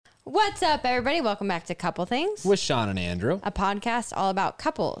What's up, everybody? Welcome back to Couple Things with Sean and Andrew, a podcast all about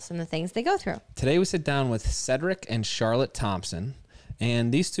couples and the things they go through. Today we sit down with Cedric and Charlotte Thompson,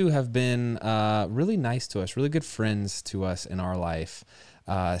 and these two have been really nice to us, really good friends to us in our life.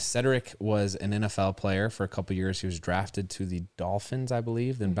 Cedric was an NFL player for a couple years. He was drafted to the Dolphins, I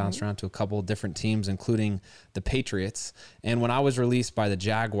believe, then bounced around to a couple of different teams, including the Patriots. And when I was released by the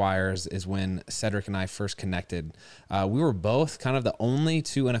Jaguars is when Cedric and I first connected. We were both kind of the only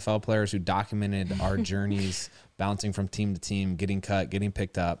two NFL players who documented our journeys bouncing from team to team, getting cut, getting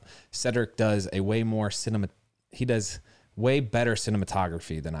picked up. Cedric does a way more he does way better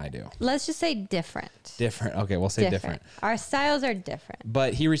cinematography than I do. Let's just say different. Different. Okay, we'll say different. Our styles are different.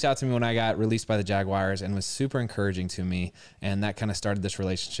 But he reached out to me when I got released by the Jaguars and was super encouraging to me. And that kind of started this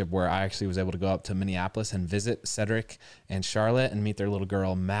relationship where I actually was able to go up to Minneapolis and visit Cedric and Charlotte and meet their little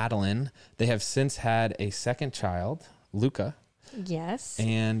girl, Madeline. They have since had a second child, Luca. Yes.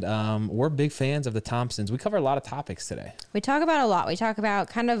 And we're big fans of the Thompsons. We cover a lot of topics today. We talk about a lot. We talk about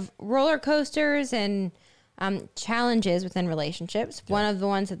kind of roller coasters and challenges within relationships. One of the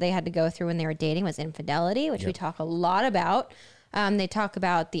ones that they had to go through when they were dating was infidelity, which we talk a lot about. They talk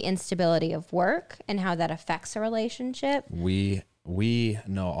about the instability of work and how that affects a relationship. We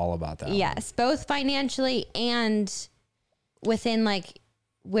know all about that. Yes, both financially and within like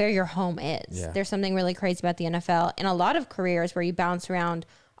where your home is. Yeah. There's something really crazy about the NFL and a lot of careers where you bounce around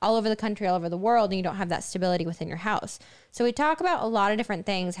all over the country, all over the world, and you don't have that stability within your house. So we talk about a lot of different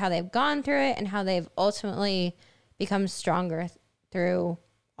things, how they've gone through it and how they've ultimately become stronger through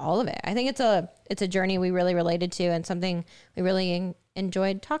all of it. I think it's a journey we really related to and something we really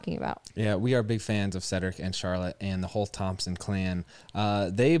enjoyed talking about. Yeah, we are big fans of Cedric and Charlotte and the whole Thompson clan.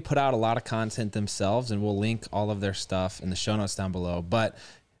 They put out a lot of content themselves, and we'll link all of their stuff in the show notes down below. But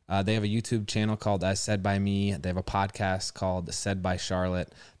they have a YouTube channel called As Said By Me. They have a podcast called Said By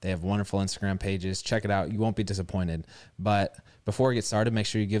Charlotte. They have wonderful Instagram pages. Check it out. You won't be disappointed. But before we get started, make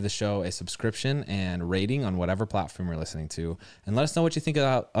sure you give the show a subscription and rating on whatever platform you're listening to. And let us know what you think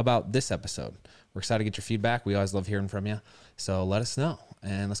about this episode. We're excited to get your feedback. We always love hearing from you. So let us know.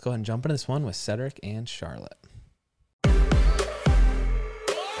 And let's go ahead and jump into this one with Cedric and Charlotte.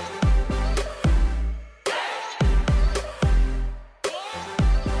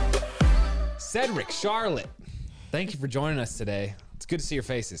 Cedric, Charlotte, thank you for joining us today. It's good to see your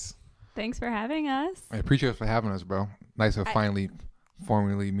faces. Thanks for having us. I appreciate you for having us, bro. Nice to finally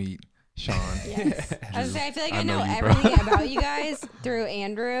formally meet Sean. Yes. I feel like I know everything about you guys through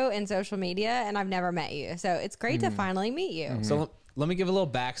Andrew and social media, and I've never met you. So it's great to finally meet you. So let me give a little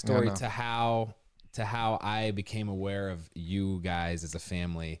backstory to how I became aware of you guys as a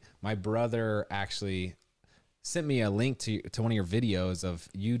family. My brother actually sent me a link to one of your videos of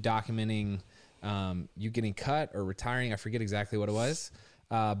you documenting you getting cut or retiring. I forget exactly what it was.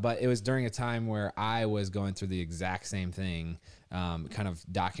 But it was during a time where I was going through the exact same thing, kind of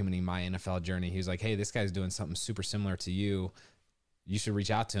documenting my NFL journey. He was like, hey, this guy's doing something super similar to you. You should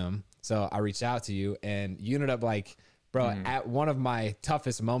reach out to him. So I reached out to you, and you ended up like, bro, at one of my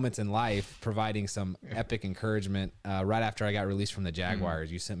toughest moments in life, providing some epic encouragement right after I got released from the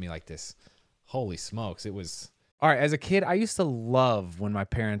Jaguars. You sent me like this. Holy smokes. It was... All right, as a kid, I used to love when my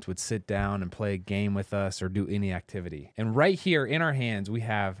parents would sit down and play a game with us or do any activity. And right here in our hands, we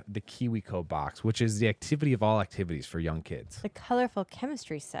have the KiwiCo box, which is the activity of all activities for young kids. The colorful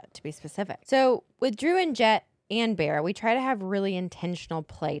chemistry set, to be specific. So with Drew and Jet and Bear, we try to have really intentional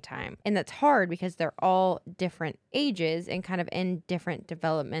playtime. And that's hard because they're all different ages and kind of in different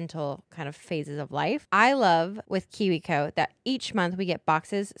developmental kind of phases of life. I love with KiwiCo that each month we get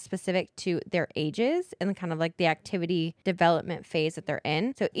boxes specific to their ages and kind of like the activity development phase that they're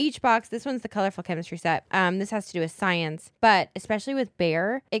in. So each box, this one's the colorful chemistry set. This has to do with science, but especially with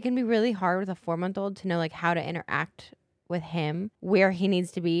Bear, it can be really hard with a 4-month-old to know like how to interact with him, where he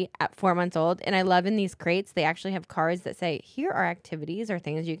needs to be at 4 months old. And I love in these crates, they actually have cards that say, here are activities or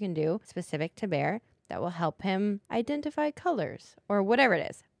things you can do specific to Bear that will help him identify colors or whatever it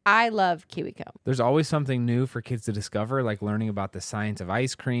is. I love KiwiCo. There's always something new for kids to discover, like learning about the science of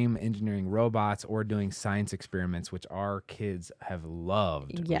ice cream, engineering robots, or doing science experiments, which our kids have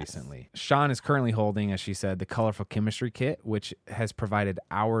loved recently. Sean is currently holding, as she said, the colorful chemistry kit, which has provided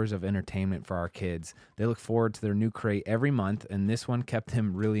hours of entertainment for our kids. They look forward to their new crate every month, and this one kept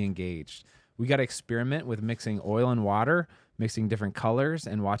him really engaged. We got to experiment with mixing oil and water, mixing different colors,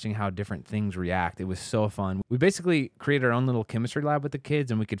 and watching how different things react. It was so fun. We basically created our own little chemistry lab with the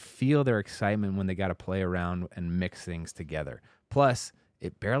kids, and we could feel their excitement when they got to play around and mix things together. Plus,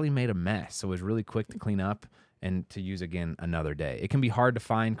 it barely made a mess, so it was really quick to clean up, and to use again another day. It can be hard to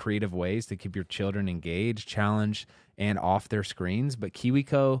find creative ways to keep your children engaged, challenged, and off their screens, but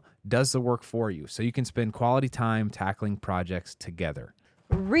KiwiCo does the work for you so you can spend quality time tackling projects together.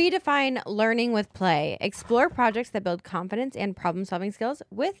 Redefine learning with play. Explore projects that build confidence and problem-solving skills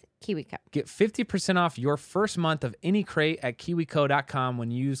with KiwiCo. Get 50% off your first month of any crate at kiwico.com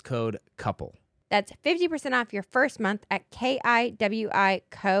when you use code COUPLE. That's 50% off your first month at kiwico.com.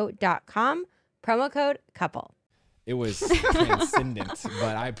 Promo code COUPLE. It was transcendent,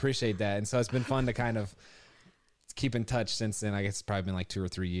 but I appreciate that. And so it's been fun to kind of keep in touch since then. I guess it's probably been like 2 or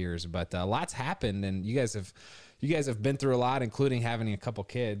 3 years, but lots happened, and you guys have been through a lot, including having a couple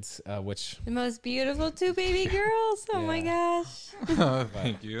kids, which The most beautiful 2 baby girls. Oh my gosh.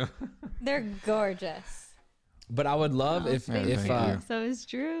 Thank you. They're gorgeous. But I would love if thank you. So is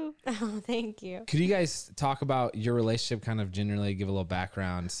Drew. Oh, thank you. could you guys talk about your relationship, kind of generally give a little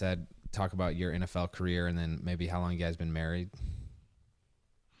background, talk about your NFL career, and then maybe how long you guys been married.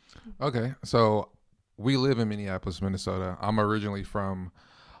 Okay, so we live in Minneapolis, Minnesota. I'm originally from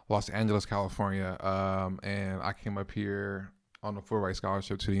Los Angeles, California, and I came up here on a Fulbright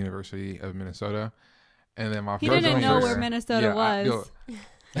scholarship to the University of Minnesota. And then He didn't know where Minnesota was. Go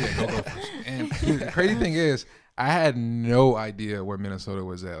first. And the crazy thing is, I had no idea where Minnesota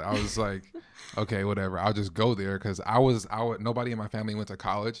was at. I was like, okay, whatever. I'll just go there because nobody in my family went to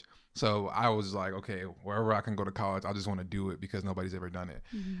college. So I was like, okay, wherever I can go to college, I just want to do it because nobody's ever done it.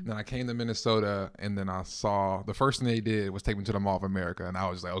 And then I came to Minnesota, and then I saw the first thing they did was take me to the Mall of America, and I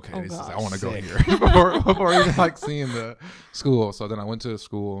was like, okay, I want to go here before even like seeing the school. So then I went to the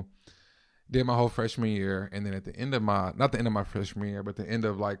school, did my whole freshman year, and then at the end of not the end of my freshman year, but the end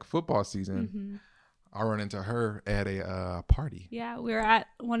of like football season, I run into her at a party. Yeah, we were at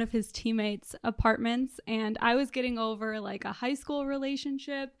one of his teammates' apartments, and I was getting over like a high school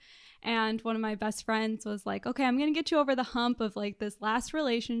relationship, and one of my best friends was like, okay, I'm going to get you over the hump of like this last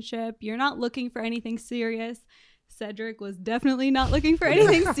relationship. You're not looking for anything serious. Cedric was definitely not looking for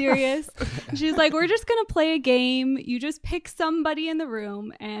anything serious. She's like, we're just going to play a game. You just pick somebody in the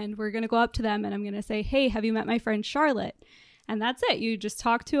room, and we're going to go up to them, and I'm going to say, hey, have you met my friend Charlotte? And that's it. You just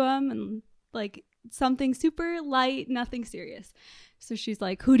talk to them and like something super light, nothing serious. So she's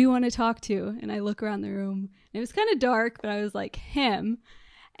like, who do you want to talk to? And I look around the room, and it was kind of dark, but I was like, him.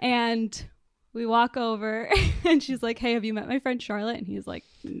 And we walk over, and she's like, hey, have you met my friend Charlotte? And he's like,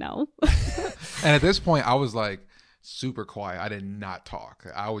 no. And at this point, I was like super quiet. I did not talk.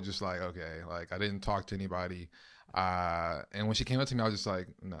 I was just like, okay, like I didn't talk to anybody. And when she came up to me, I was just like,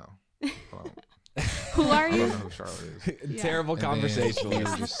 no. Who are I you? don't know who Charlotte is. Terrible And conversation. then we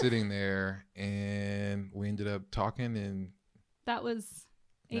were just sitting there, and we ended up talking, and That was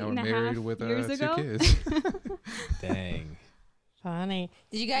now 8.5 we're married with years 2 ago. kids. Dang. Funny.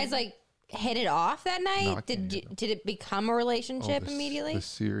 Did you guys like hit it off that night? No, I can't hear them. Did it become a relationship Oh, immediately? The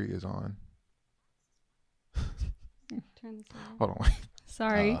Siri is on. Turn this on. Hold on, wait.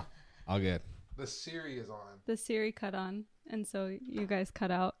 Sorry. All good. The Siri is on. The Siri cut on, and so you guys cut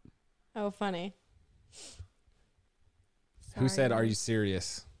out. Oh, funny. Who said, Sorry. are you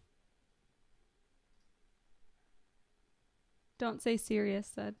serious? Don't say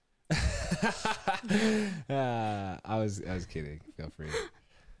serious, said. I was kidding. Feel free.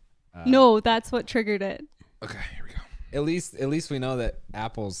 No, that's what triggered it. Okay, here we go. At least we know that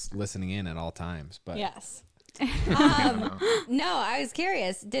Apple's listening in at all times. But Yes. No, I was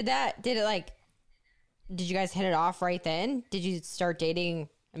curious. Did you guys hit it off right then? Did you start dating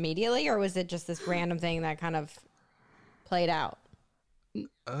immediately, or was it just this random thing that kind of played out?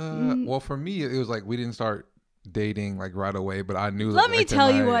 Well, for me, it was like we didn't start dating like right away, but I knew. Let me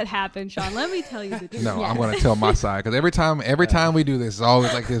tell you what happened, Sean. Let me tell you the truth. No, I'm gonna tell my side because every time we do this, it's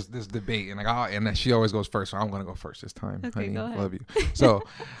always like this debate, and like and then she always goes first, so I'm gonna go first this time. Okay, honey, go ahead. love you. So,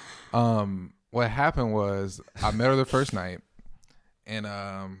 what happened was I met her the first night, and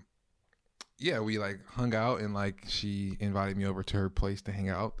yeah, we like hung out, and like she invited me over to her place to hang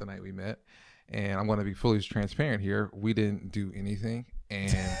out the night we met. And I'm gonna be fully transparent here. We didn't do anything,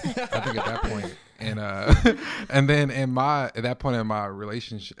 and I think at that point, and then at that point in my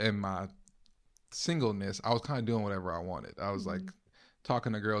relationship, in my singleness, I was kind of doing whatever I wanted. I was like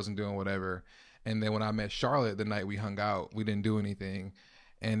talking to girls and doing whatever. And then when I met Charlotte the night we hung out, we didn't do anything.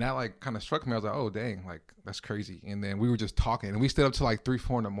 And that like kind of struck me. I was like, oh dang, like that's crazy. And then we were just talking, and we stayed up till like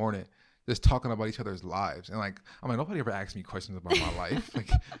 3-4 in the morning, just talking about each other's lives. And like, I'm like, nobody ever asked me questions about my life. Like,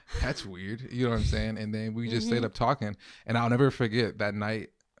 that's weird. You know what I'm saying? And then we just stayed up talking. And I'll never forget that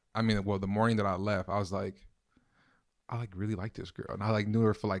night. I mean, well, the morning that I left, I was like, I like really like this girl, and I like knew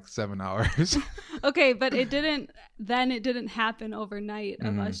her for like 7 hours. Okay, but it didn't happen overnight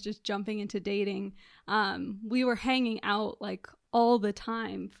of us just jumping into dating. We were hanging out like all the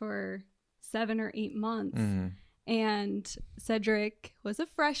time for 7 or 8 months. And Cedric was a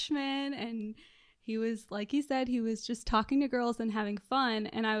freshman, and he was, like he said, he was just talking to girls and having fun.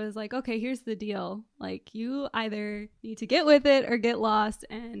 And I was like, okay, here's the deal. Like, you either need to get with it or get lost,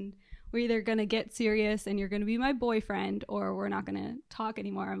 and we're either going to get serious and you're going to be my boyfriend, or we're not going to talk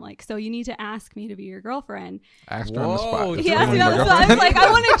anymore. I'm like, so you need to ask me to be your girlfriend. Asked her on the spot. He asked me on the spot. I was like,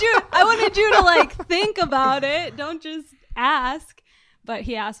 I wanted you to like think about it. Don't just ask. But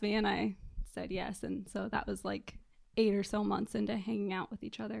he asked me and I said yes. And so that was like 8 or so months into hanging out with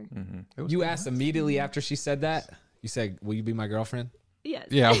each other. You asked immediately after she said that? You said, will you be my girlfriend? Yes.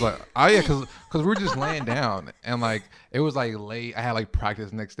 Yeah, I was like, oh yeah, because we were just laying down, and like it was like late. I had like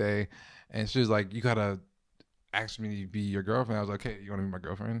practice next day, and she was like, "You gotta ask me to be your girlfriend." I was like, "Hey, you want to be my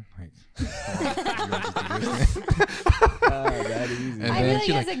girlfriend?" Like, That easy. and I then feel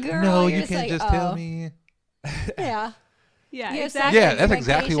she's like as like, a girl, "No, you're you just can't like, just oh. tell me." Yeah. Yeah, You have exactly. Yeah, that's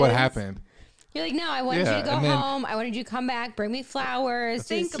exactly what expectations. happened. You're like, no, I wanted you Yeah, to go and then- home. I wanted you to come back, bring me flowers,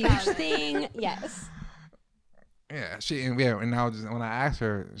 do Think this about huge it. thing. Yes. Yeah, and now just when I asked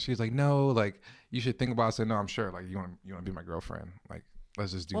her, she's like, "No, like you should think about it." I said, "No, I'm sure. Like you want to be my girlfriend. Like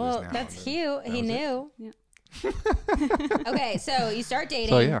let's just do this Well, now." that's And then cute. that He was it. knew. Yeah. Okay, so you start dating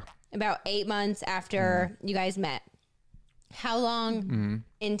So yeah, about 8 months after you guys met. How long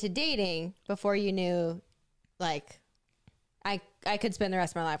into dating before you knew, like, I could spend the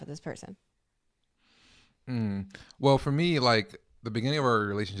rest of my life with this person? Well, for me, like the beginning of our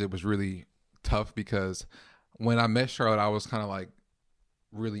relationship was really tough because when I met Charlotte, I was kind of like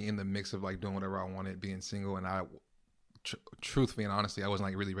really in the mix of like doing whatever I wanted, being single, and I, truthfully and honestly, I wasn't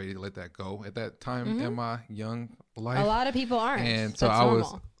like really ready to let that go at that time in my young life. A lot of people aren't. And so That's I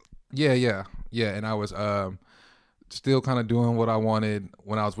normal. was, yeah, and I was still kind of doing what I wanted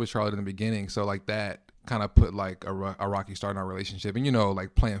when I was with Charlotte in the beginning. So like that kind of put like a rocky start in our relationship, and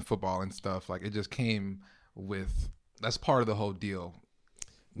like playing football and stuff. Like it just came with, that's part of the whole deal.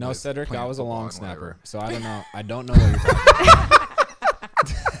 No, with Cedric, I playing was a football long and snapper. whatever. So I don't know. I don't know what you're talking about.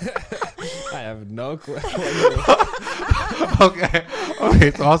 I have no clue.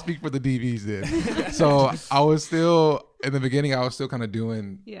 Okay, so I'll speak for the DVs then. So I was still, in the beginning, I was still kind of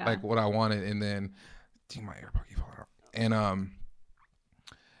doing like what I wanted, and then my AirPod keep falling out. And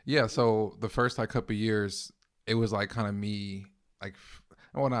yeah, so the first like couple of years, it was like kind of me, like,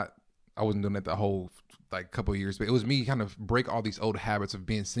 I wasn't doing it the whole like couple of years, but it was me kind of break all these old habits of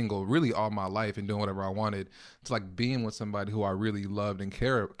being single really all my life and doing whatever I wanted, to like being with somebody who I really loved and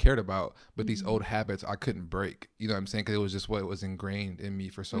cared about, but these old habits I couldn't break. You know what I'm saying? Because it was just what was ingrained in me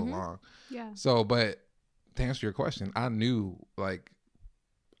for so long. Yeah. So, but to answer your question, I knew, like,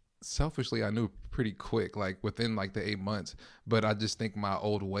 selfishly, I knew pretty quick, like within like the 8 months, but I just think my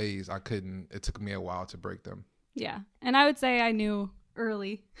old ways, it took me a while to break them. Yeah. And I would say I knew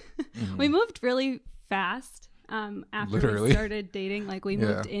early. We moved really fast after Literally. we started dating. Like we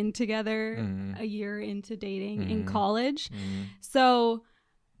moved in together a year into dating in college. So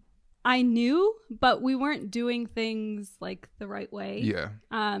I knew, but we weren't doing things like the right way. Yeah.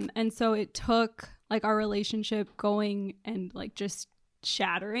 And so it took like our relationship going and like just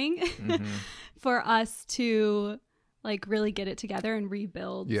shattering for us to like really get it together and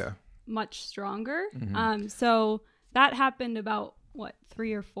rebuild much stronger. So that happened about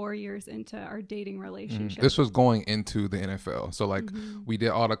 3 or 4 years into our dating relationship. This was going into the NFL. So like we did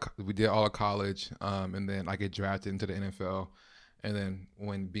all of college, and then I get drafted into the NFL. And then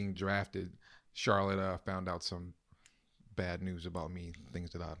when being drafted, Charlotte found out some bad news about me,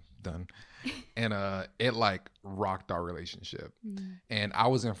 things that I've done. And it like rocked our relationship. And I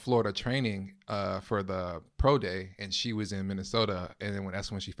was in Florida training for the pro day, and she was in Minnesota. And then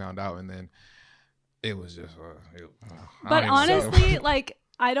that's when she found out. And then it was just but honestly, like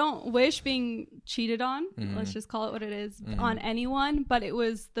I don't wish being cheated on, let's just call it what it is, on anyone, but it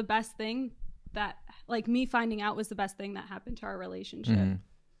was the best thing that, like, me finding out was the best thing that happened to our relationship.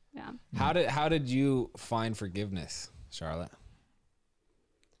 Yeah. How did you find forgiveness, Charlotte?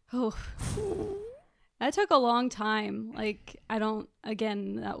 Oh, that took a long time. Like,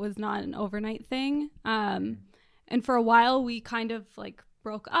 that was not an overnight thing. And for a while we kind of like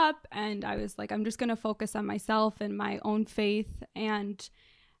broke up, and I was like, I'm just going to focus on myself and my own faith. And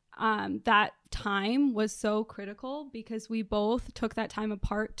that time was so critical because we both took that time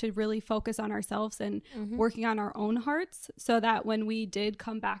apart to really focus on ourselves and working on our own hearts, so that when we did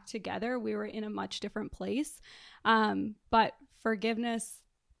come back together, we were in a much different place. But forgiveness,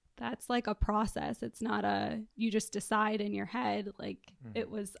 that's like a process. It's not you just decide in your head. Like it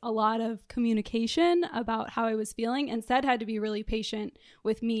was a lot of communication about how I was feeling, and Sed had to be really patient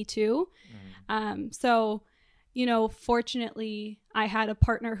with me too. So, you know, fortunately I had a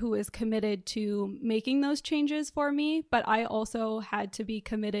partner who was committed to making those changes for me, but I also had to be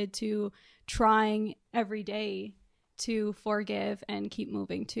committed to trying every day to forgive and keep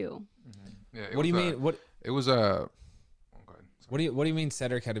moving too. Yeah, What do you mean? What it was What do you mean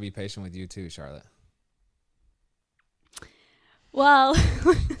Cedric had to be patient with you too, Charlotte? Well,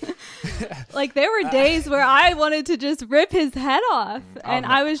 like there were days where I wanted to just rip his head off, and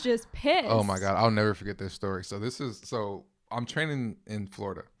I was just pissed. Oh my God, I'll never forget this story. So I'm training in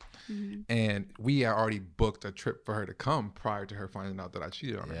Florida, and we had already booked a trip for her to come prior to her finding out that I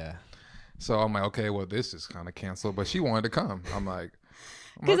cheated on her. Yeah. So I'm like, okay, well, this is kind of canceled, but she wanted to come. I'm like,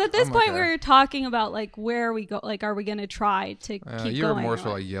 because at this point we were talking about like where we go, like are we gonna try to keep going? You were more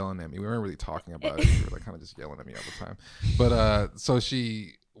so like yelling at me. We weren't really talking about it. You were like kind of just yelling at me all the time. But so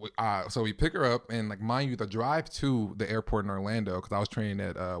we pick her up, and like mind you, the drive to the airport in Orlando, because I was training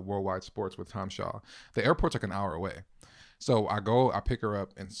at Worldwide Sports with Tom Shaw. The airport's like an hour away. So I pick her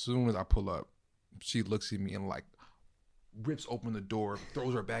up, and as soon as I pull up, she looks at me and like rips open the door,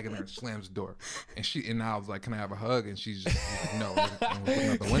 throws her bag in there, and slams the door. And I was like, "Can I have a hug?" And she's just like, "No," and looking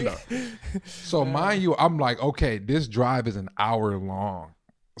out the window. So mind you, I'm like, "Okay, this drive is an hour long."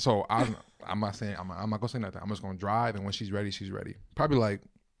 So I'm not gonna say nothing. I'm just gonna drive, and when she's ready, she's ready. Probably like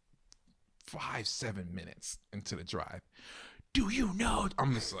 5-7 minutes into the drive. Do you know?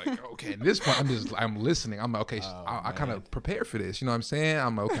 I'm just like, okay. At this point, I'm listening. I'm like, okay, I kind of prepared for this. You know what I'm saying?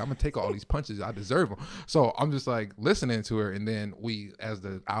 I'm like, okay, I'm gonna take all these punches. I deserve them. So I'm just like listening to her, and then as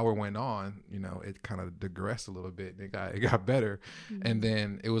the hour went on, you know, it kind of digressed a little bit. It got better, and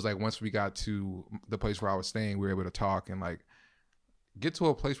then it was like once we got to the place where I was staying, we were able to talk and like get to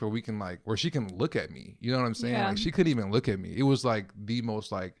a place where we can where she can look at me. You know what I'm saying? Yeah. Like she couldn't even look at me. It was like the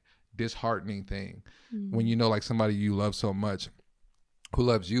most like disheartening thing when you know like somebody you love so much who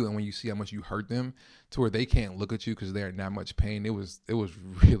loves you, and when you see how much you hurt them to where they can't look at you because they're in that much pain, it was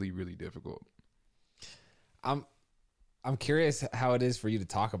really, really difficult. I'm curious how it is for you to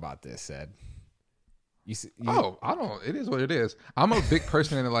talk about this, Ed. It is what it is. I'm a big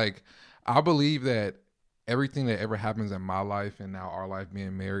person, and like I believe that everything that ever happens in my life and now our life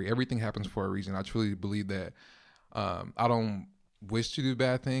being married, everything happens for a reason. I truly believe that. I don't wish to do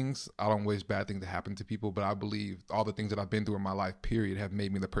bad things. I don't wish bad things to happen to people, but I believe all the things that I've been through in my life, period, have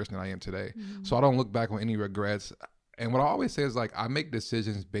made me the person that I am today. So I don't look back on any regrets. And what I always say is like, I make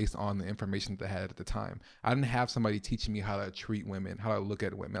decisions based on the information that I had at the time. I didn't have somebody teaching me how to treat women, how to look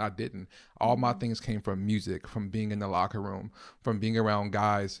at women. I didn't. All my things came from music, from being in the locker room, from being around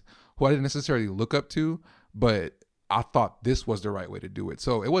guys who I didn't necessarily look up to, but I thought this was the right way to do it.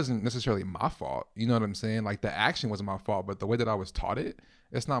 So it wasn't necessarily my fault. You know what I'm saying? Like the action wasn't my fault, but the way that I was taught it,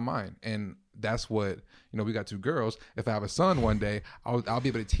 it's not mine. And that's what, you know, we got 2 girls. If I have a son one day, I'll be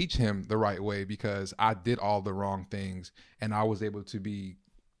able to teach him the right way because I did all the wrong things and I was able to be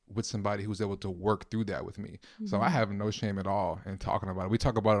with somebody who's able to work through that with me. So I have no shame at all in talking about it. We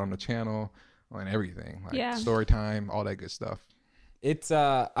talk about it on the channel and everything, like story time, all that good stuff. It's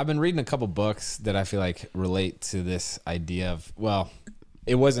I've been reading a couple books that I feel like relate to this idea of, well,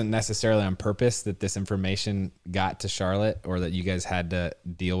 it wasn't necessarily on purpose that this information got to Charlotte or that you guys had to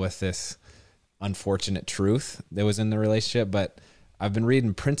deal with this unfortunate truth that was in the relationship, but I've been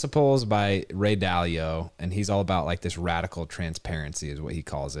reading Principles by Ray Dalio, and he's all about like this radical transparency is what he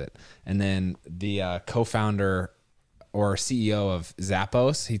calls it. And then the co-founder or CEO of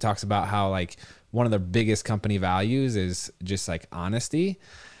Zappos, he talks about how like one of the biggest company values is just like honesty,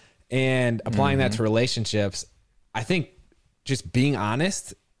 and applying that to relationships. I think just being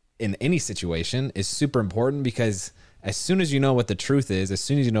honest in any situation is super important because as soon as you know what the truth is, as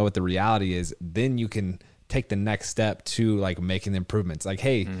soon as you know what the reality is, then you can take the next step to like making the improvements. Like,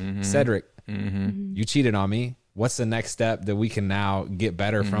 hey, Cedric, you cheated on me. What's the next step that we can now get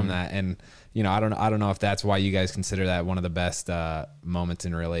better from that? And you know, I don't know if that's why you guys consider that one of the best moments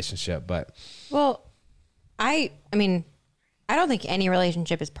in a relationship, but well, I mean, I don't think any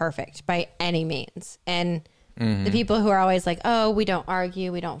relationship is perfect by any means. And the people who are always like, oh, we don't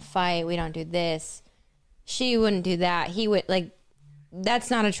argue, we don't fight, we don't do this, she wouldn't do that, he would, like, that's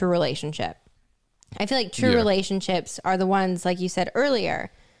not a true relationship. I feel like true relationships are the ones, like you said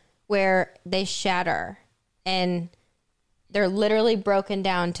earlier, where they shatter and they're literally broken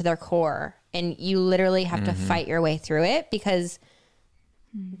down to their core, and you literally have to fight your way through it, because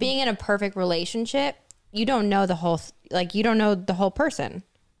being in a perfect relationship, you don't know the whole, you don't know the whole person.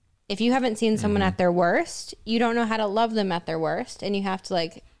 If you haven't seen someone at their worst, you don't know how to love them at their worst, and you have to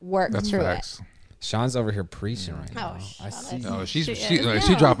like work through it. Sean's over here preaching right now. I see. No,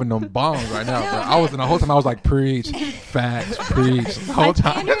 she's dropping them bombs right now. Bro. I was in the whole time. I was like, preach, facts, preach, the whole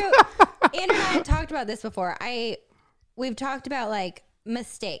time. Andrew and I had talked about this before. We've talked about like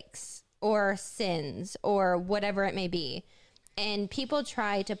mistakes or sins or whatever it may be, and people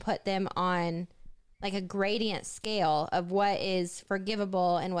try to put them on like a gradient scale of what is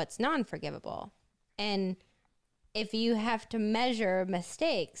forgivable and what's non-forgivable. And if you have to measure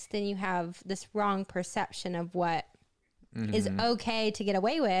mistakes, then you have this wrong perception of what is okay to get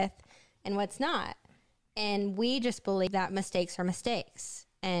away with and what's not. And we just believe that mistakes are mistakes,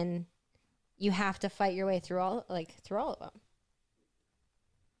 and you have to fight your way through all of them.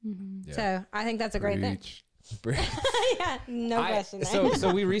 Mm-hmm. Yeah. So I think that's a great thing. Yeah, no question.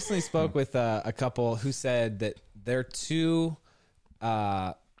 So we recently spoke with a couple who said that they're two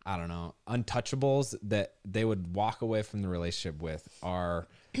I don't know, untouchables that they would walk away from the relationship with are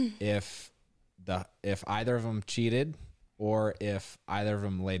if either of them cheated or if either of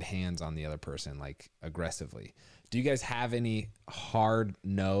them laid hands on the other person, like aggressively. Do you guys have any hard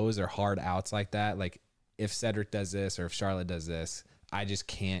no's or hard outs like that? Like if Cedric does this or if Charlotte does this, I just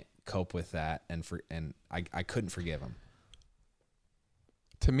can't cope with that. And I couldn't forgive him.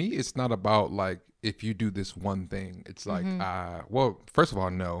 To me, it's not about like, if you do this one thing, it's like, well, first of all,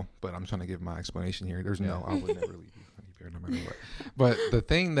 no, but I'm trying to give my explanation here. There's no, I would never leave you, honey bear, no matter what. But the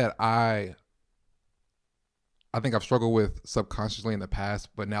thing that I think I've struggled with subconsciously in the past,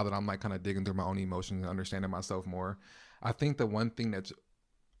 but now that I'm like kind of digging through my own emotions and understanding myself more, I think the one thing that's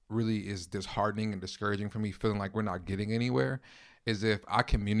really is disheartening and discouraging for me, feeling like we're not getting anywhere, is if I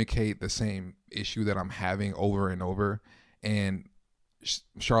communicate the same issue that I'm having over and over, and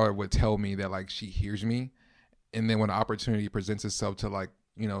Charlotte would tell me that like she hears me, and then when the opportunity presents itself to like,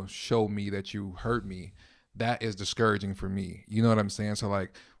 you know, show me that you hurt me, that is discouraging for me. You know what I'm saying? So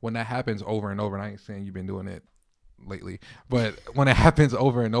like when that happens over and over, and I ain't saying you've been doing it lately, but when it happens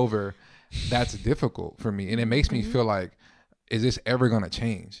over and over, that's difficult for me, and it makes me feel like, is this ever gonna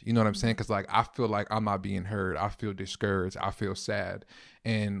change? You know what I'm saying? Because like I feel like I'm not being heard. I feel discouraged. I feel sad,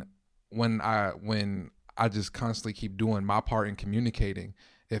 and when I just constantly keep doing my part in communicating,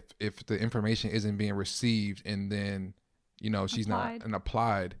 if the information isn't being received and then, you know, she's not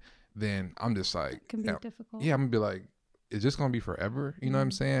applied, then I'm just like, it can be difficult. Yeah, I'm gonna be like, is this gonna be forever? You know what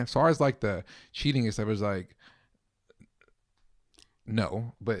I'm saying? As far as like the cheating and stuff, it's like,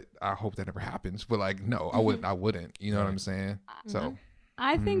 no, but I hope that never happens. But like, no, I wouldn't. You know what I'm saying? So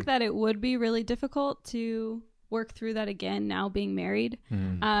I think that it would be really difficult to work through that again now being married.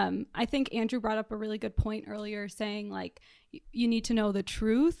 I think Andrew brought up a really good point earlier, saying like you need to know the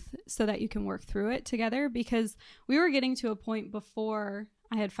truth so that you can work through it together, because we were getting to a point before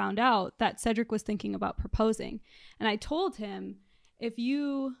I had found out that Cedric was thinking about proposing, and I told him, if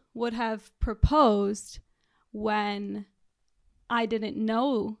you would have proposed when I didn't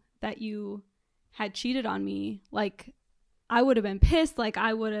know that you had cheated on me, like I would have been pissed, like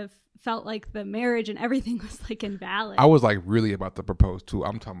I would have felt like the marriage and everything was like invalid. I was like really about to propose too.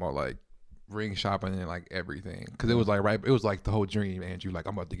 I'm talking about like ring shopping and like everything, because it was like it was like the whole dream, Andrew. Like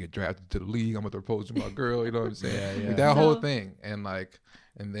I'm about to get drafted to the league. I'm about to propose to my girl. You know what I'm saying? Like, that whole thing, and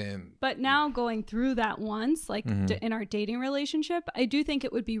then. But now going through that once, like in our dating relationship, I do think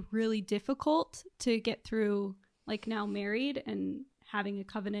it would be really difficult to get through. Like now married and having a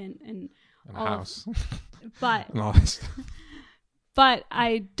covenant and a house, but. But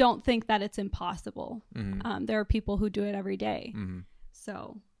I don't think that it's impossible. There are people who do it every day.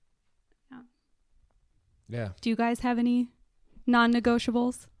 So, yeah. Do you guys have any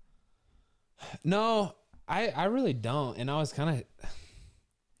non-negotiables? No, I really don't. And I was kind of,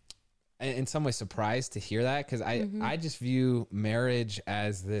 in some way, surprised to hear that, because I just view marriage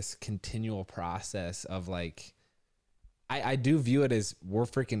as this continual process of like, I do view it as we're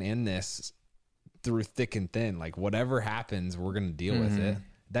freaking in this through thick and thin. Like whatever happens, we're gonna deal with it.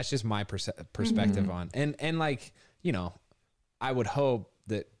 That's just my perspective on, and like, you know, I would hope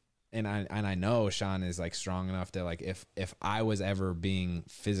that, and I know Sean is like strong enough that like if I was ever being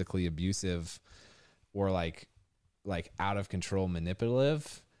physically abusive or like out of control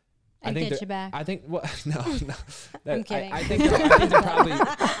manipulative, I get you back. I think no. I'm kidding. I think there probably.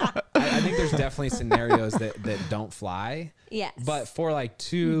 I think there's definitely scenarios that don't fly. Yes. But for like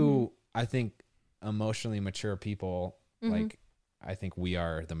two, I think emotionally mature people, like I think we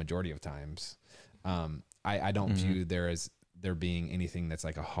are the majority of times. I don't view there being anything that's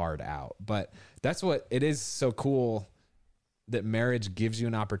like a hard out. But that's what it is. So cool that marriage gives you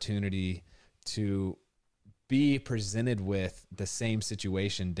an opportunity to be presented with the same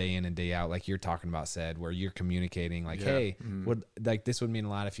situation day in and day out, like you're talking about, said, where you're communicating like, hey, would like this would mean a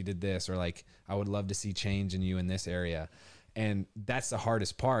lot if you did this, or like I would love to see change in you in this area. And that's the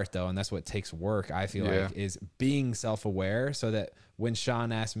hardest part though, and that's what takes work, I feel like, is being self-aware, so that when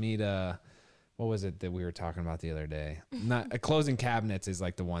Sean asked me to, what was it that we were talking about the other day? Not closing cabinets is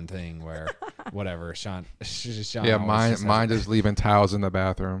like the one thing where whatever Sean yeah, mine just leaving towels in the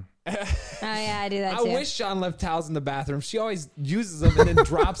bathroom. Oh yeah, I do that too. I wish Sean left towels in the bathroom. She always uses them and then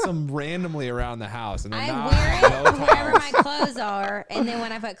drops them randomly around the house. And I wear it wherever my clothes are, and then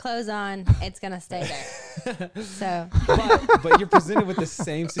when I put clothes on, it's gonna stay there. So, but you're presented with the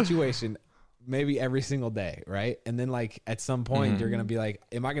same situation maybe every single day, right? And then like at some point you're gonna be like,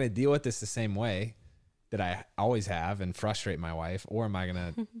 am I gonna deal with this the same way that I always have and frustrate my wife, or am I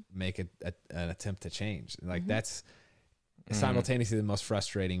gonna make an attempt to change? Like that's simultaneously the most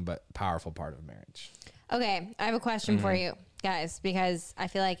frustrating but powerful part of marriage. Okay, I have a question for you guys, because I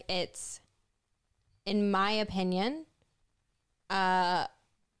feel like it's, in my opinion, a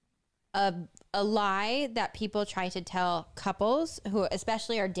lie that people try to tell couples who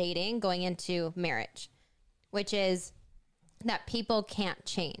especially are dating going into marriage, which is that people can't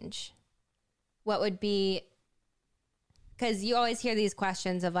change. What would be, because you always hear these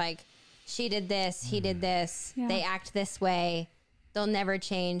questions of like, she did this, he did this, they act this way, they'll never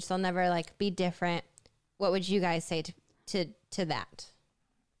change, they'll never like be different. What would you guys say to that?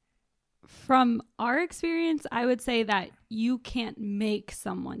 From our experience, I would say that you can't make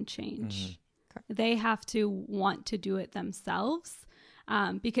someone change. They have to want to do it themselves.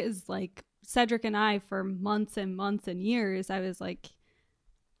 Because like Cedric and I, for months and months and years, I was like,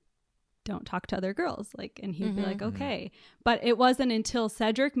 don't talk to other girls, like, and he'd be like, okay. But it wasn't until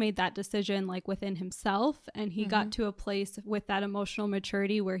Cedric made that decision like within himself, and he got to a place with that emotional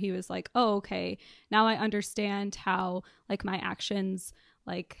maturity where he was like, oh, okay, now I understand how like my actions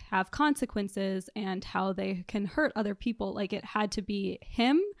like have consequences and how they can hurt other people. Like it had to be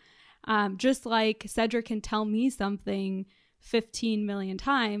him. Just like Cedric can tell me something 15 million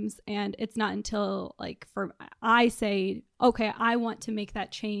times, and it's not until like I say, okay, I want to make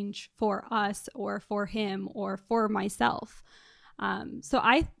that change for us or for him or for myself. So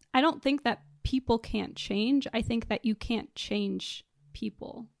I don't think that people can't change. I think that you can't change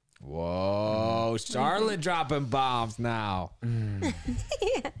people. Whoa, Charlotte dropping bombs now. And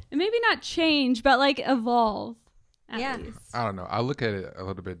maybe not change, but like evolve at least. I don't know. I look at it a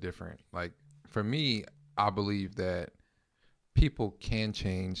little bit different. Like for me, I believe that people can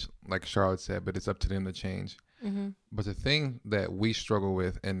change, like Charlotte said, but it's up to them to change. But the thing that we struggle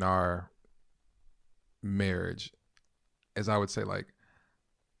with in our marriage is, I would say, like,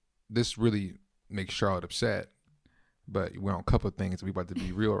 this really makes Charlotte upset, but we're on a couple of things. We about to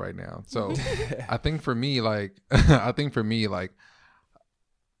be real right now. So I think for me, like,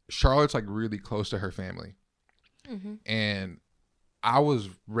 Charlotte's like really close to her family. And I was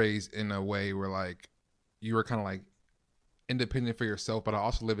raised in a way where like you were kind of like independent for yourself, but I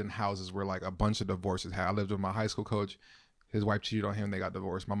also lived in houses where like a bunch of divorces had. I lived with my high school coach. His wife cheated on him. They got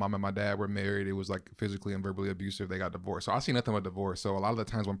divorced. My mom and my dad were married. It was like physically and verbally abusive. They got divorced. So I see nothing but divorce. So a lot of the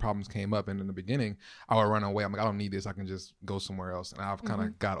times when problems came up, and in the beginning, I would run away. I'm like, I don't need this. I can just go somewhere else. And I've kind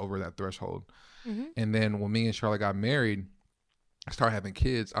of got over that threshold. And then when me and Charlotte got married, I started having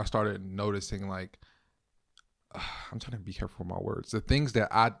kids. I started noticing like, I'm trying to be careful with my words. The things that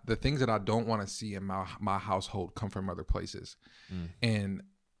I don't want to see in my household come from other places. And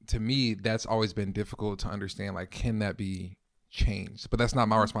to me, that's always been difficult to understand. Like, can that be changed? But that's not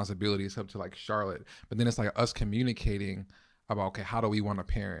my responsibility. It's up to like Charlotte. But then it's like us communicating about, okay, how do we want to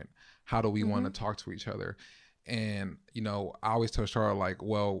parent? How do we want to talk to each other? And, you know, I always tell Charlotte, like,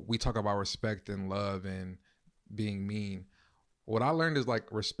 well, we talk about respect and love and being mean. What I learned is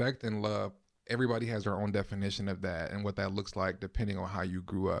like respect and love, everybody has their own definition of that and what that looks like depending on how you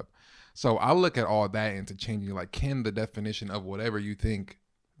grew up. So I look at all that into changing, like, can the definition of whatever you think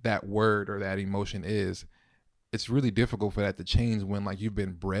that word or that emotion is, it's really difficult for that to change when like you've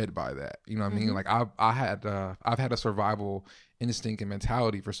been bred by that. You know what I mean? Like I've had a survival instinct and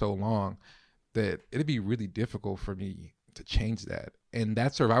mentality for so long that it'd be really difficult for me to change that. And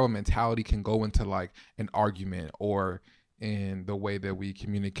that survival mentality can go into like an argument or in the way that we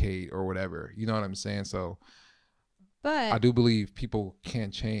communicate or whatever. You know what I'm saying? So but I do believe people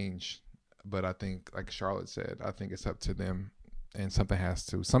can change, but I think, like Charlotte said, I think it's up to them, and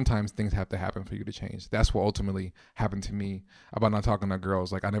sometimes things have to happen for you to change. That's what ultimately happened to me about not talking to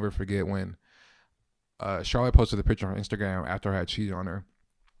girls. Like, I never forget when Charlotte posted a picture on Instagram after I had cheated on her,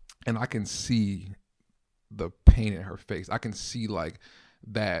 and I can see the pain in her face. I can see like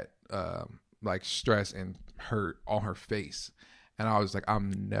that like stress and hurt on her face. And I was like,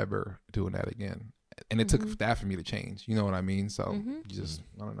 I'm never doing that again. And it took that for me to change. You know what I mean? So you just,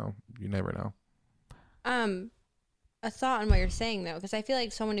 I don't know. You never know. A thought on what you're saying though, because I feel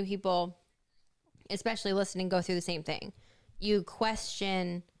like so many people, especially listening, go through the same thing. You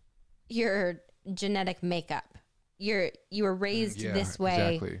question your genetic makeup. You were raised this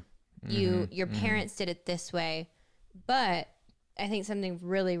way. Exactly. Your parents did it this way. But I think something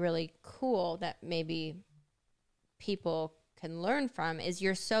really, really cool that maybe people can learn from is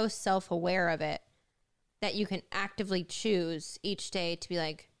you're so self-aware of it that you can actively choose each day to be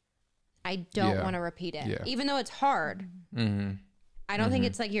like, I don't want to repeat it. Yeah. Even though it's hard. I don't think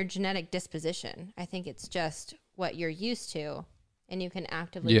it's like your genetic disposition. I think it's just what you're used to, and you can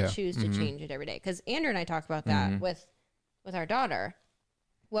actively choose to change it every day. Because Andrew and I talk about that with our daughter.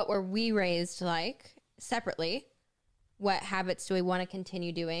 What were we raised like separately? What habits do we want to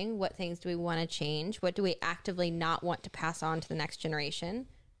continue doing? What things do we want to change? What do we actively not want to pass on to the next generation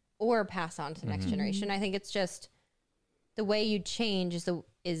or pass on to the next generation? I think it's just the way you change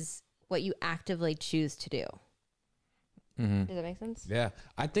is what you actively choose to do. Does that make sense? Yeah.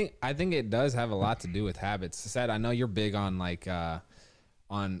 I think it does have a lot to do with habits. Said, I know you're big on like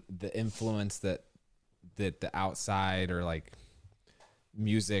on the influence that the outside or like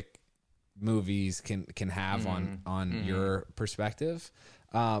music, movies can have on your perspective.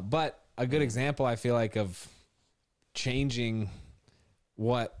 But a good example I feel like of changing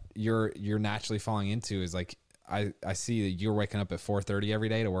what you're naturally falling into is like I see that you're waking up at 4:30 every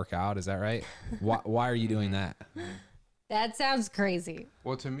day to work out. Is that right? Why are you doing that? That sounds crazy.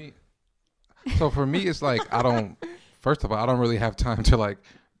 Well, to me, so for me, it's like first of all, I don't really have time to like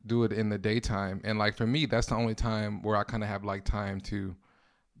do it in the daytime. And like for me, that's the only time where I kind of have like time to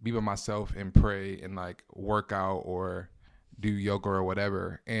be by myself and pray and like work out or do yoga or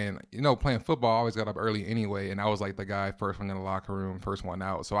whatever. And, you know, playing football, I always got up early anyway. And I was like the guy first one in the locker room, first one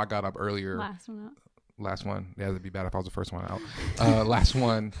out. So I got up earlier. Last one. Yeah, it'd be bad if I was the first one out. Last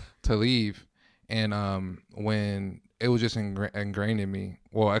one to leave. And when it was just ingrained in me,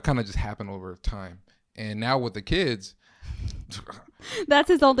 well, it kind of just happened over time. And now with the kids, that's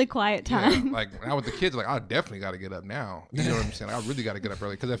his only quiet time. Yeah, like now with the kids, like I definitely got to get up now. You know what I'm saying? Like, I really got to get up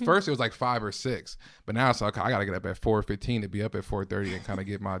early because at first it was like 5 or 6, but now it's like I got to get up at 4:15 to be up at 4:30 and kind of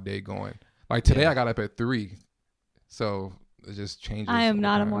get my day going. Like today, I got up at 3, so it just changes. I am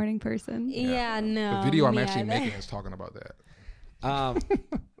not a morning person. Yeah, no. The video I'm actually making is talking about that.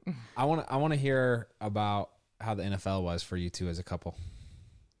 I want to hear about how the NFL was for you two as a couple.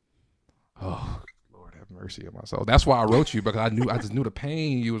 Oh, Lord have mercy on my soul. That's why I wrote you, because I just knew the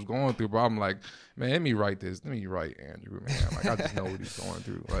pain you was going through. But I'm like, man, let me write Andrew, man. Like I just know what he's going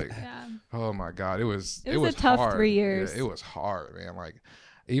through. Like, oh my God, it was a tough hard. 3 years. Yeah, it was hard, man. Like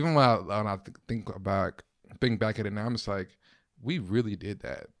even when I think back at it now, I'm just like, we really did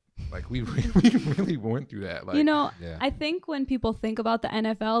that. Like we really went through that. Like, you know, I think when people think about the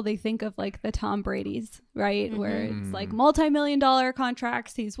NFL, they think of like the Tom Brady's, right? Where it's like multi-million-dollar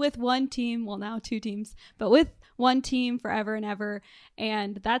contracts. He's with one team, well now 2 teams, but with one team forever and ever.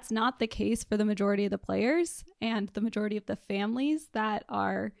 And that's not the case for the majority of the players and the majority of the families that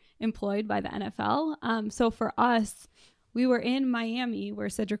are employed by the NFL. So for us, we were in Miami where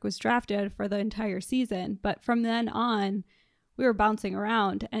Cedric was drafted for the entire season. But from then on, we were bouncing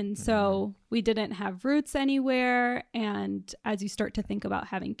around. And so we didn't have roots anywhere. And as you start to think about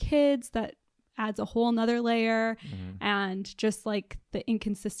having kids, that adds a whole nother layer. And just like the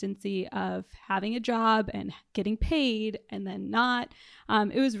inconsistency of having a job and getting paid and then not,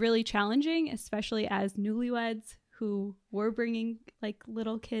 it was really challenging, especially as newlyweds who were bringing like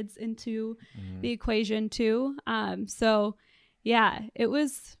little kids into the equation too. So yeah, it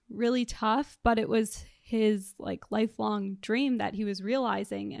was really tough, but it was his like lifelong dream that he was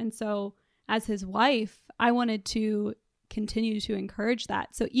realizing. And so as his wife, I wanted to continue to encourage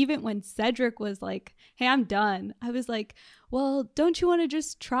that. So even when Cedric was like, hey, I'm done, I was like, well, don't you want to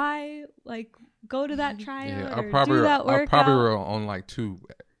just try, like go to that tryout or do that workout? I probably were on like 2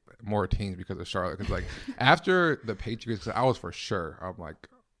 more teams because of Charlotte. Because like after the Patriots, I was for sure, I'm like,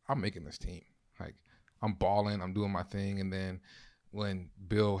 I'm making this team. Like I'm balling, I'm doing my thing. And then when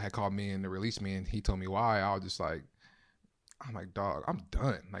Bill had called me in to release me and he told me why, I was just like, I'm like, dog, I'm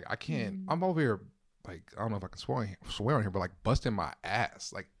done. Like I can't, I'm over here, like, I don't know if I can swear on here, but like busting my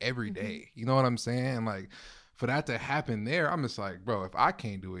ass like every day. You know what I'm saying? Like for that to happen there, I'm just like, bro, if I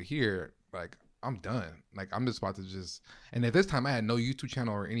can't do it here, like I'm done. Like I'm just about to and at this time I had no YouTube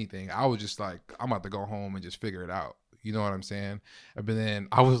channel or anything. I was just like, I'm about to go home and just figure it out. You know what I'm saying? But then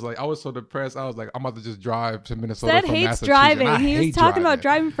I was so depressed. I was like, I'm about to just drive to Minnesota. Seth from hates Massachusetts. driving. He was talking about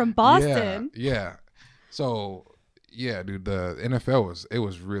driving from Boston. Yeah. So yeah, dude, the NFL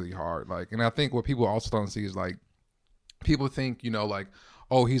was really hard. Like, and I think what people also don't see is like, people think, you know, like,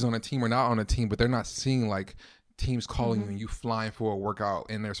 oh, he's on a team or not on a team, but they're not seeing like teams calling you and you flying for a workout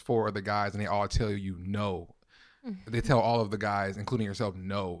and there's 4 other guys and they all tell you no. They tell all of the guys, including yourself,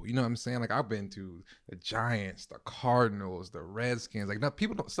 no. You know what I'm saying? Like, I've been to the Giants, the Cardinals, the Redskins, like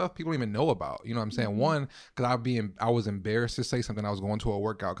stuff people don't even know about. You know what I'm saying? One, because I was embarrassed to say something. I was going to a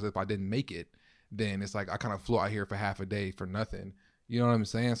workout because if I didn't make it, then it's like I kind of flew out here for half a day for nothing. You know what I'm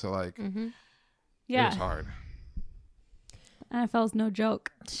saying? So like, it was hard. NFL's no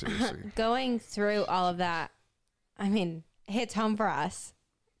joke. Seriously. Going through all of that, I mean, hits home for us.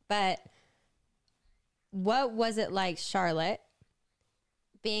 But what was it like, Charlotte,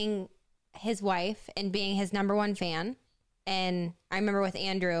 being his wife and being his number one fan? And I remember with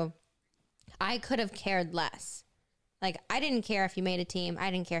Andrew, I could have cared less. Like, I didn't care if you made a team. I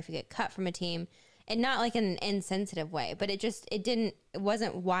didn't care if you get cut from a team. And not like in an insensitive way, but it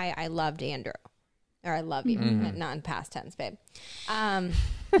wasn't why I loved Andrew. Or I love you, not in past tense, babe. But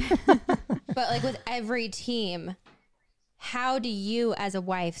like with every team, how do you as a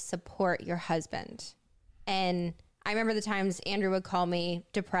wife support your husband? And I remember the times Andrew would call me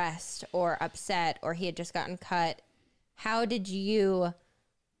depressed or upset or he had just gotten cut. How did you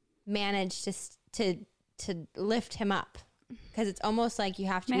manage to lift him up? Because it's almost like you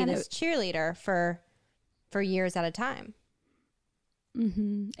have to be this cheerleader for years at a time.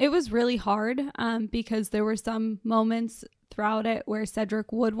 It was really hard because there were some moments throughout it where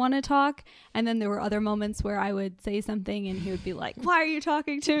Cedric would want to talk, and then there were other moments where I would say something and he would be like, why are you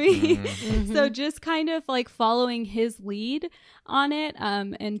talking to me? So just kind of like following his lead on it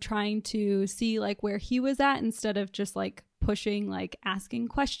and trying to see like where he was at instead of just like pushing, like asking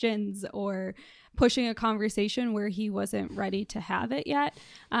questions or pushing a conversation where he wasn't ready to have it yet.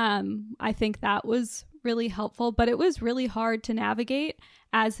 I think that was really helpful, but it was really hard to navigate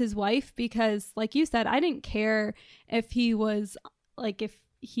as his wife because, like you said, I didn't care if he was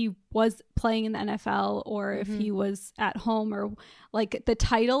playing in the NFL or if he was at home, or like the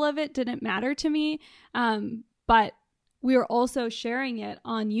title of it didn't matter to me. But we were also sharing it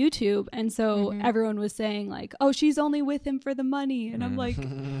on YouTube. And so everyone was saying like, oh, she's only with him for the money. And I'm like,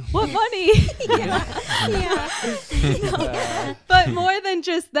 what money? But more than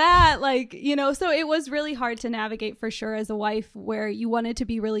just that, like, you know, so it was really hard to navigate for sure as a wife, where you wanted to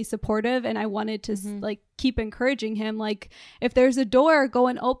be really supportive. And I wanted to like keep encouraging him. Like, if there's a door, go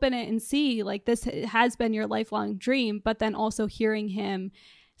and open it and see, like, this has been your lifelong dream. But then also hearing him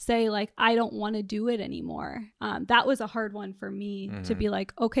say like, I don't want to do it anymore. That was a hard one for me to be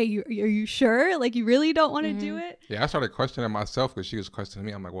like, okay, are you sure? Like, you really don't want to do it? Yeah, I started questioning myself because she was questioning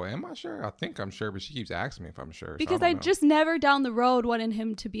me. I'm like, well, am I sure? I think I'm sure, but she keeps asking me if I'm sure. Because I just never down the road wanted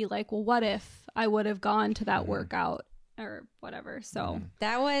him to be like, well, what if I would have gone to that workout or whatever? So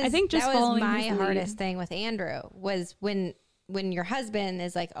that was, I think that was my hardest thing with Andrew was when your husband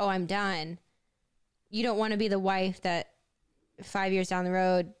is like, oh, I'm done. You don't want to be the wife that 5 years down the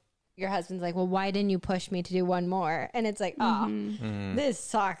road, your husband's like, well, why didn't you push me to do one more? And it's like, this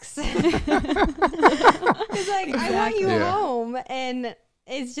sucks. It's like, exactly. I want you home. And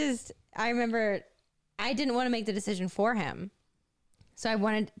it's just, I remember I didn't want to make the decision for him. So I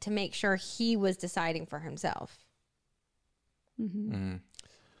wanted to make sure he was deciding for himself.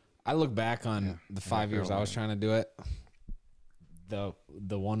 I look back on the 5 years I was trying to do it. The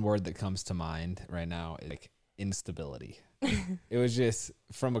one word that comes to mind right now is like instability. It was just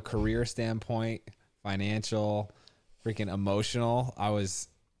from a career standpoint, financial, freaking emotional. It's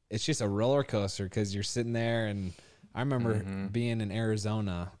just a roller coaster because you're sitting there, and I remember being in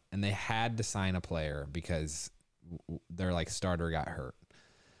Arizona and they had to sign a player because their like starter got hurt.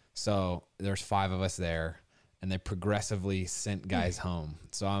 So there's 5 of us there, and they progressively sent guys home.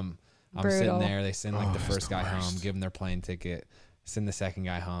 So I'm sitting there. They send like the first guy home, give them their plane ticket. Send the second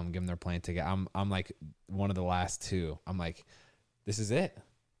guy home, give him their plane ticket. I'm like one of the last 2. I'm like, this is it.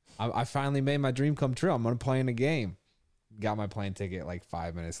 I finally made my dream come true. I'm going to play in a game. Got my plane ticket like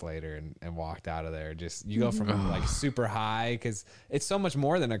 5 minutes later and walked out of there. Just, you go from like super high, because it's so much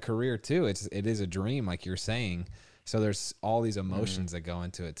more than a career too. It is a dream, like you're saying. So there's all these emotions that go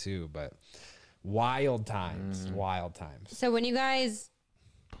into it too. But wild times. So when you guys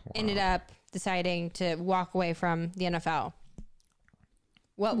ended up deciding to walk away from the NFL,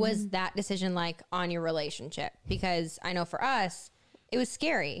 what was that decision like on your relationship? Because I know for us, it was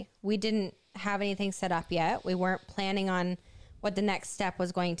scary. We didn't have anything set up yet. We weren't planning on what the next step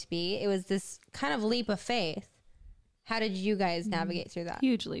was going to be. It was this kind of leap of faith. How did you guys navigate through that?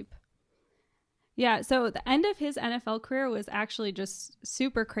 Huge leap. Yeah, so the end of his NFL career was actually just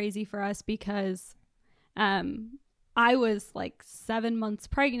super crazy for us because I was like 7 months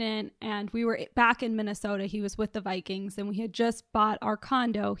pregnant and we were back in Minnesota. He was with the Vikings and we had just bought our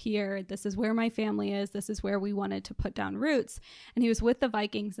condo here. This is where my family is. This is where we wanted to put down roots. And he was with the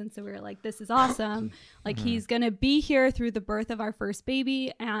Vikings. And so we were like, this is awesome. Like he's going to be here through the birth of our first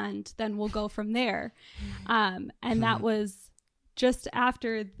baby and then we'll go from there. And that was just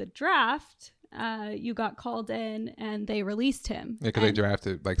after the draft. You got called in and they released him. Yeah, because they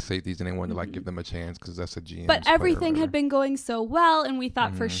drafted like safeties and they wanted to like give them a chance because that's a GM. But everything had been going so well, and we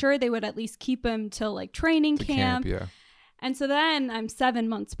thought for sure they would at least keep him till like training camp. Yeah. And so then I'm 7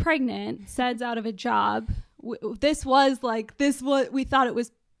 months pregnant. Sed's out of a job. This was what we thought it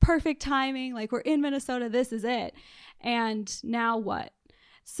was perfect timing. Like we're in Minnesota. This is it. And now what?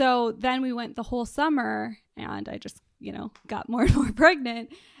 So then we went the whole summer, and I just got more and more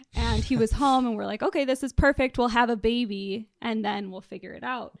pregnant. And he was home and we're like, okay, this is perfect. We'll have a baby and then we'll figure it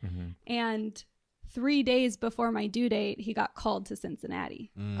out. And 3 days before my due date, he got called to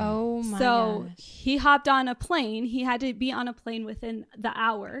Cincinnati. Oh my So gosh. he hopped on a plane. He had to be on a plane within the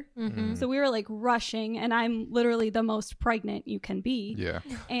hour. So we were like rushing, and I'm literally the most pregnant you can be. Yeah.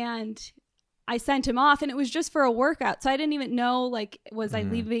 And I sent him off, and it was just for a workout. So I didn't even know, like, was I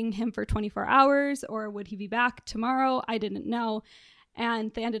leaving him for 24 hours or would he be back tomorrow? I didn't know.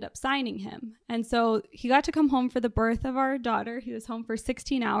 And they ended up signing him. And so he got to come home for the birth of our daughter. He was home for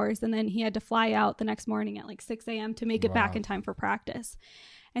 16 hours. And then he had to fly out the next morning at like 6 a.m. to make it back in time for practice.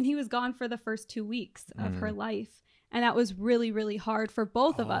 And he was gone for the first 2 weeks of her life. And that was really, really hard for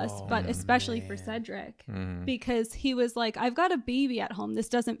both of us, but especially for Cedric, because he was like, I've got a baby at home. This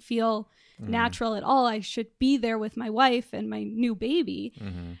doesn't feel natural at all. I should be there with my wife and my new baby.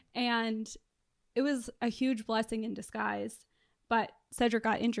 And it was a huge blessing in disguise. But Cedric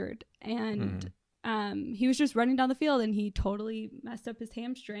got injured, and he was just running down the field, and he totally messed up his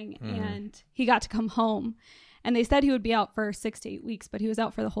hamstring, and he got to come home. And they said he would be out for 6 to 8 weeks, but he was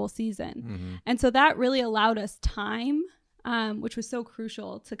out for the whole season. And so that really allowed us time, which was so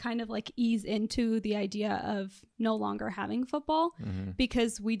crucial to kind of like ease into the idea of no longer having football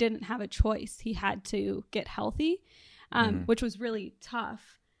because we didn't have a choice. He had to get healthy, which was really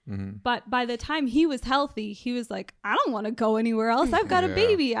tough. But by the time he was healthy, he was like, I don't want to go anywhere else. I've got a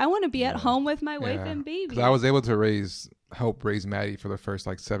baby. I want to be at home with my wife and baby. 'Cause I was able to help raise Maddie for the first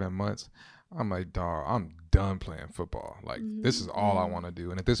like 7 months. I'm like, dog, I'm done playing football. Like, this is all I want to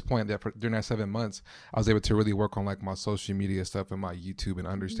do. And at this point, during that 7 months, I was able to really work on like my social media stuff and my YouTube and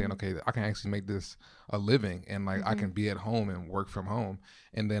understand, okay, I can actually make this a living, and like I can be at home and work from home.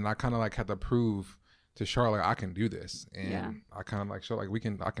 And then I kind of like had to prove to Charlotte, I can do this. And I kind of like show like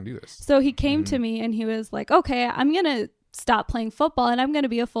I can do this. So he came to me and he was like, okay, I'm going to stop playing football and I'm going to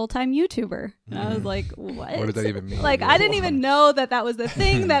be a full-time YouTuber. And I was like, what? What does that even mean? Like, I didn't even know that was the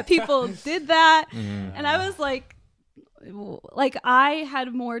thing that people did that. And I was like I had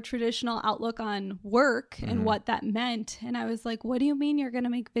a more traditional outlook on work and what that meant. And I was like, what do you mean you're going to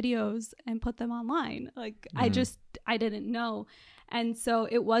make videos and put them online? Like, I didn't know. And so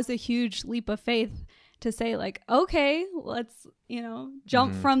it was a huge leap of faith to say like, okay, let's,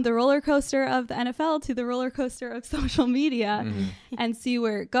 jump from the roller coaster of the NFL to the roller coaster of social media and see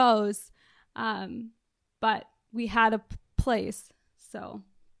where it goes. But we had a place. So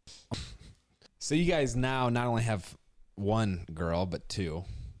you guys now not only have one girl, but two.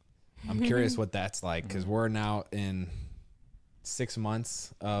 I'm curious what that's like, because we're now in 6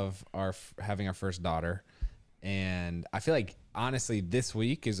 months of having our first daughter. And I feel like, honestly, this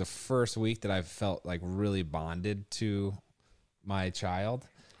week is the first week that I've felt like really bonded to my child.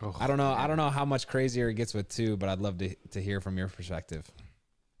 Oh, I don't know how much crazier it gets with two, but I'd love to hear from your perspective.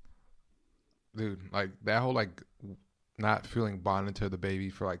 Dude, like that whole like not feeling bonded to the baby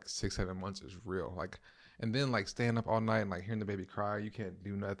for like 6-7 months is real. Like, and then like staying up all night and like hearing the baby cry, you can't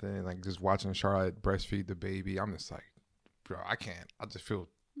do nothing. And, like just watching Charlotte breastfeed the baby, I'm just like, bro, I can't. I just feel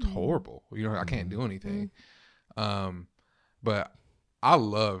horrible. I can't do anything. But I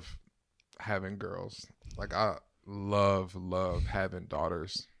love having girls. Like I love having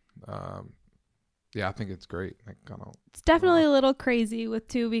daughters. Yeah, I think it's great. Like, it's definitely a little crazy with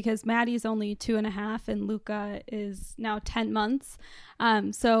two because Maddie's only 2.5 and Luca is now 10 months.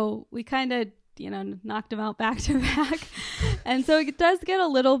 So we kind of, knocked him out back to back. And so it does get a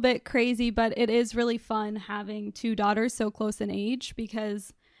little bit crazy, but it is really fun having two daughters so close in age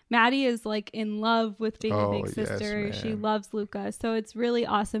because Maddie is like in love with being a big sister. Yes, she loves Luca. So it's really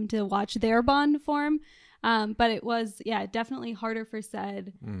awesome to watch their bond form. But it was, definitely harder for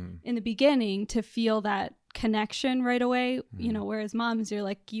Ced in the beginning to feel that connection right away, you know, whereas moms, you're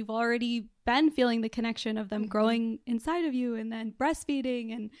like, you've already been feeling the connection of them growing inside of you and then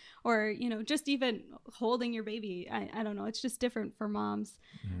breastfeeding and, or, you know, just even holding your baby. I don't know. It's just different for moms.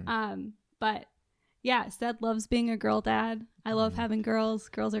 But yeah, Seth loves being a girl dad. I love having girls.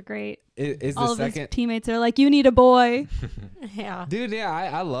 Girls are great. Is all the of second his teammates are like, you need a boy. Yeah. dude? Yeah,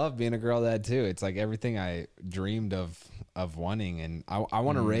 I love being a girl dad too. It's like everything I dreamed of wanting, and I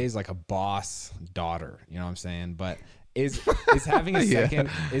want to raise like a boss daughter. You know what I'm saying? But is having a second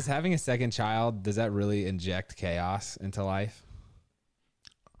is having a second child, does that really inject chaos into life?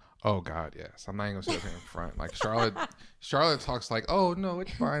 Oh God, yes. I'm not even gonna sit up here in front. Like Charlotte talks like, "Oh no,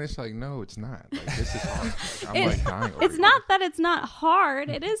 it's fine." It's like, no, it's not. Like this is hard. Like, I'm like dying. It's not that it's not hard.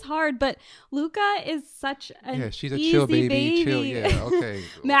 It is hard, but Luca is such an she's a easy chill baby. Chill, yeah, okay.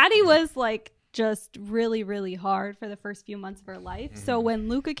 Maddie was like just really, really hard for the first few months of her life. So when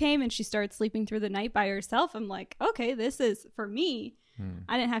Luca came and she started sleeping through the night by herself, I'm like, okay, this is for me.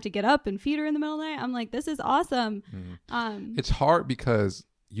 I didn't have to get up and feed her in the middle of the night. I'm like, this is awesome. It's hard because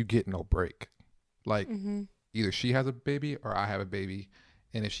you get no break. Like either she has a baby or I have a baby,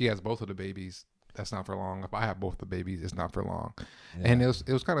 and if she has both of the babies, that's not for long. If I have both the babies, it's not for long. And it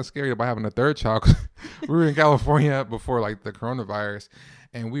was kind of scary about having a third child. We were in California before like the coronavirus,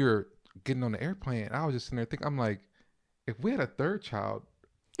 and we were getting on the airplane. And I was just sitting there thinking, I'm like, if we had a third child,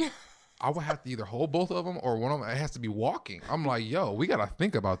 I would have to either hold both of them or one of them. It has to be walking. I'm like, yo, we gotta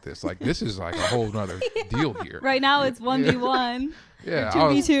think about this. Like this is like a whole nother deal here. Right now it's 1v1. Yeah,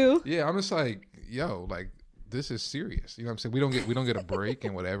 2v2. Yeah, I'm just like, yo, like this is serious. You know what I'm saying? We don't get a break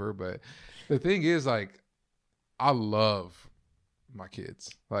and whatever. But the thing is, like, I love my kids.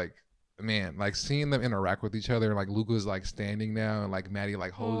 Like, man, like seeing them interact with each other, and like Luca's like standing now, and like Maddie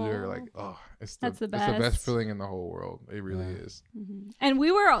like holds her, like, oh, it's the best feeling in the whole world. It really is. And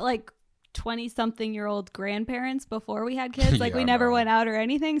we were like 20-something-year-old grandparents before we had kids. Like we never went out or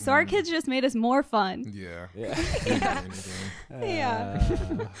anything. So our kids just made us more fun. Yeah.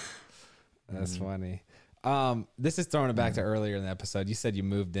 That's funny. This is throwing it back to earlier in the episode. You said you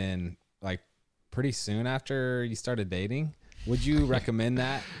moved in like pretty soon after you started dating. Would you recommend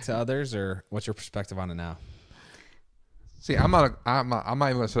that to others, or what's your perspective on it now? See, I'm not even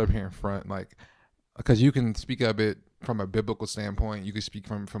gonna sit up here in front, like, because you can speak of it from a biblical standpoint. You can speak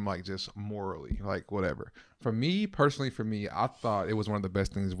from like just morally, like whatever. For me personally, I thought it was one of the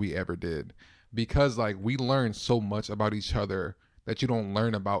best things we ever did, because like we learned so much about each other that you don't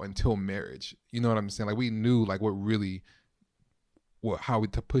learn about until marriage. You know what I'm saying? Like we knew like how we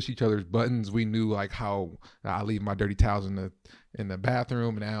to push each other's buttons. We knew like how I leave my dirty towels in the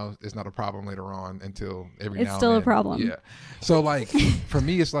bathroom, and now it's not a problem later on until now and then. It's still a problem. Yeah. So like for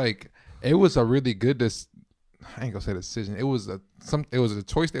me, it's like it was a really good I ain't gonna say decision. It was a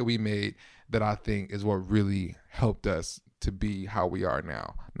choice that we made that I think is what really helped us to be how we are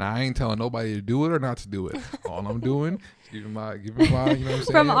now. Now I ain't telling nobody to do it or not to do it. All I'm doing is giving my you know what I'm saying?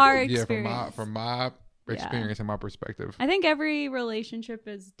 From our experience. From my experience and my perspective. I think every relationship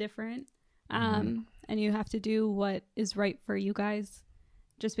is different. And you have to do what is right for you guys.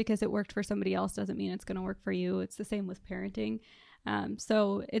 Just because it worked for somebody else doesn't mean it's going to work for you. It's the same with parenting.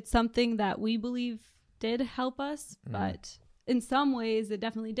 So it's something that we believe did help us, but in some ways it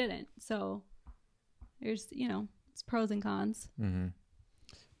definitely didn't. So there's, it's pros and cons.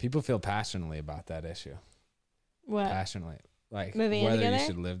 People feel passionately about that issue. What? Passionately. Like moving whether together? You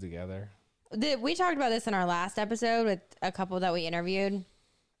should live together. We talked about this in our last episode with a couple that we interviewed.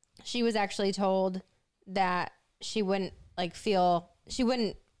 She was actually told that she wouldn't feel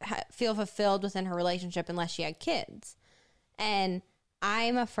fulfilled within her relationship unless she had kids. And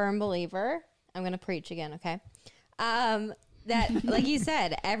I'm a firm believer. I'm going to preach again. Okay. That, like you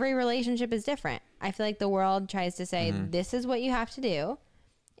said, every relationship is different. I feel like the world tries to say, this is what you have to do.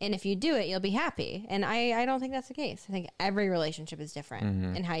 And if you do it, you'll be happy. And I don't think that's the case. I think every relationship is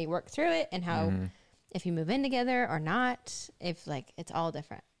different and how you work through it, and how, if you move in together or not, if it's all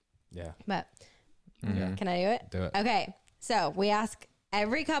different. Yeah. But can I do it? Do it. Okay. So we ask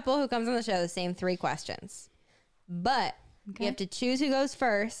every couple who comes on the show the same 3 questions, but you have to choose who goes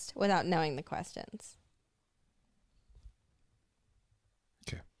first without knowing the questions.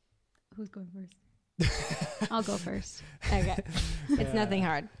 Okay. Who's going first? I'll go first. Okay. It's nothing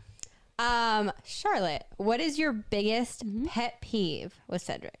hard. Charlotte, what is your biggest pet peeve with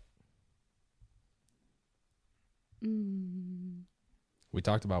Cedric? We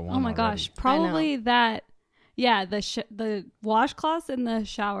talked about one. Oh my already. gosh. Probably that. Yeah. The washcloths in the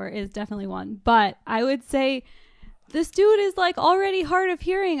shower is definitely one, but I would say this dude is already hard of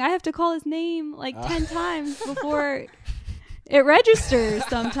hearing. I have to call his name 10 times before it registers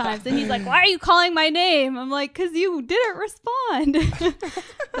sometimes. And he's like, why are you calling my name? I'm like, because you didn't respond.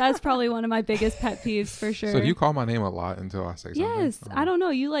 That's probably one of my biggest pet peeves for sure. So do you call my name a lot until I say something? Yes. I don't know.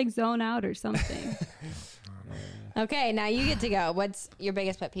 You like zone out or something. Okay, now you get to go. What's your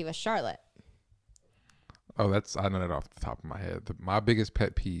biggest pet peeve with Charlotte? Oh, I know that off the top of my head. My biggest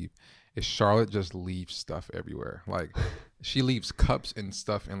pet peeve is Charlotte just leaves stuff everywhere. Like she leaves cups and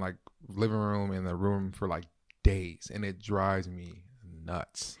stuff in like living room and the room for like days, and it drives me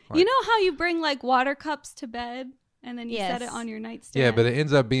nuts. Like, you know how you bring like water cups to bed and then you set it on your nightstand? Yeah, but it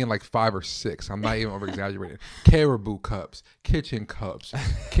ends up being like 5 or 6. I'm not even over exaggerating. Caribou cups, kitchen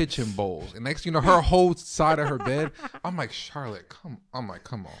bowls. And next, her whole side of her bed. I'm like, Charlotte, come on.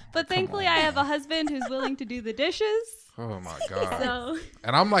 But thankfully, I have a husband who's willing to do the dishes. Oh my God. So.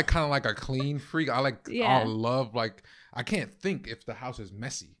 And I'm like kind of like a clean freak. I love like, I can't think if the house is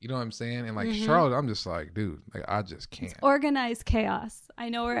messy. You know what I'm saying? And like Charlotte, I'm just like, dude, like I just can't. It's organized chaos. I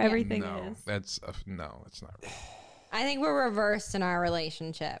know where everything is. No, it's not. I think we're reversed in our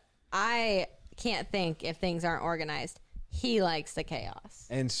relationship. I can't think if things aren't organized. He likes the chaos.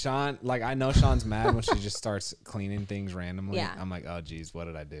 And Sean, like I know Sean's mad when she just starts cleaning things randomly. Yeah. I'm like, oh geez, what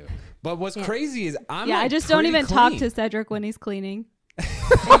did I do? But what's crazy is I'm I just don't even talk to Cedric when he's cleaning.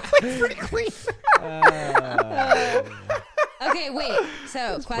 Pretty clean. Okay, wait. So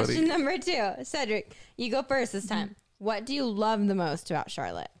That's question funny. number 2. Cedric, you go first this time. What do you love the most about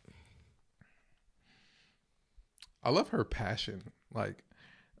Charlotte? I love her passion. Like,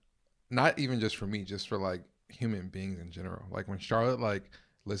 not even just for me, just for like human beings in general. Like when Charlotte like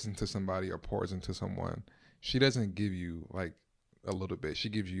listens to somebody or pours into someone, she doesn't give you like a little bit. She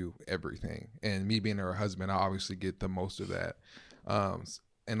gives you everything. And me being her husband, I obviously get the most of that.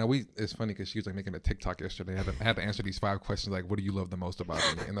 And it's funny because she was like making a TikTok yesterday. I had to answer these 5 questions like, what do you love the most about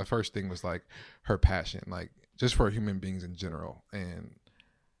me? And the first thing was like her passion, like just for human beings in general. And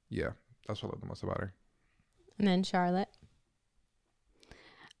yeah, that's what I love the most about her. And then Charlotte.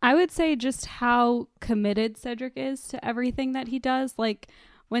 I would say just how committed Cedric is to everything that he does. Like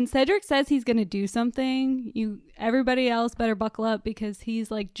when Cedric says he's going to do something, everybody else better buckle up because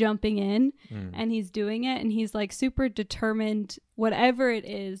he's like jumping in and he's doing it. And he's like super determined, whatever it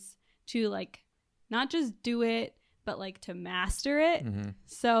is, to like not just do it, but like to master it.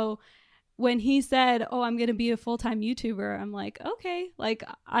 So when he said, oh, I'm going to be a full-time YouTuber, I'm like, okay, like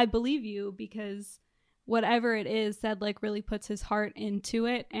I believe you because whatever it is, Ced like really puts his heart into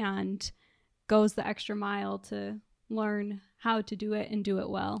it and goes the extra mile to learn how to do it and do it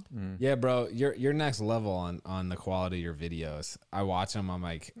well. Yeah, bro, you're next level on the quality of your videos. I watch them, I'm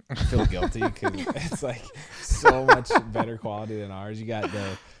like, I feel guilty because it's like so much better quality than ours. You got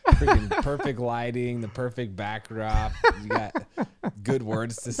the freaking perfect lighting, the perfect backdrop. You got good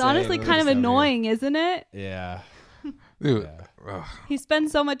words to say. It's honestly kind of annoying, isn't it? Yeah. Dude, he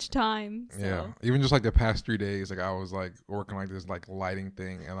spends so much time. So. Yeah, even just like the past 3 days, like I was like working like this like lighting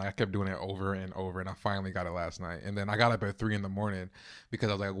thing, and like, I kept doing it over and over, and I finally got it last night. And then I got up at 3 a.m. because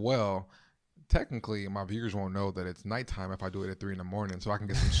I was like, well, technically my viewers won't know that it's nighttime if I do it at 3 a.m, so I can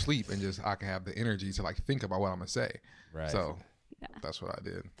get some sleep and just I can have the energy to like think about what I'm gonna say. Right. So that's what I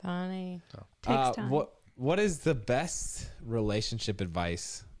did. Funny. So. Takes time. What is the best relationship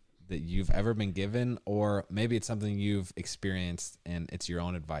advice that you've ever been given, or maybe it's something you've experienced and it's your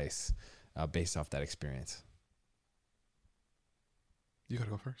own advice based off that experience? You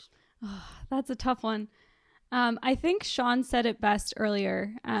gotta go first. Oh, that's a tough one. I think Sean said it best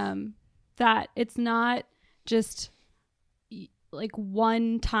earlier, that it's not just like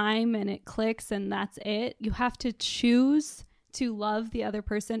one time and it clicks and that's it. You have to choose to love the other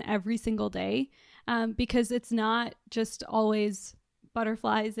person every single day, because it's not just always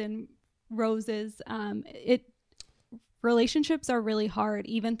butterflies and roses. Relationships are really hard,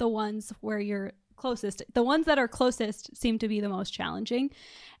 even the ones where you're closest. The ones that are closest seem to be the most challenging.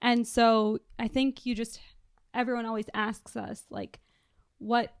 And so I think everyone always asks us like,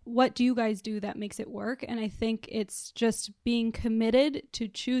 what do you guys do that makes it work? And I think it's just being committed to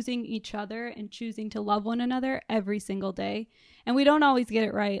choosing each other and choosing to love one another every single day. And we don't always get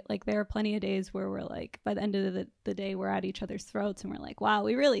it right. Like there are plenty of days where we're like, by the end of the day, we're at each other's throats and we're like, wow,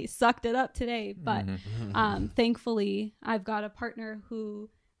 we really sucked it up today. But thankfully, I've got a partner who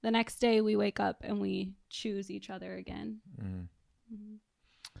the next day we wake up and we choose each other again.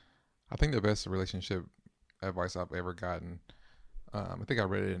 I think the best relationship advice I've ever gotten, I think I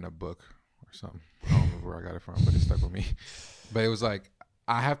read it in a book or something. I don't remember where I got it from, but it stuck with me. But it was like,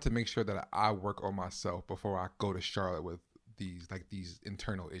 I have to make sure that I work on myself before I go to Charlotte with these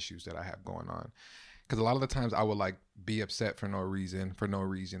internal issues that I have going on. Because a lot of the times I would like be upset for no reason,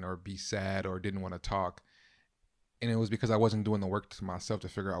 or be sad or didn't want to talk. And it was because I wasn't doing the work to myself to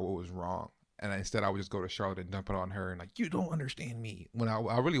figure out what was wrong. And instead I would just go to Charlotte and dump it on her and like, you don't understand me. When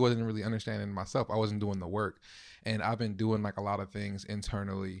I really wasn't really understanding myself. I wasn't doing the work. And I've been doing like a lot of things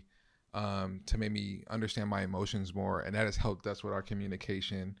internally to make me understand my emotions more. And that has helped us with our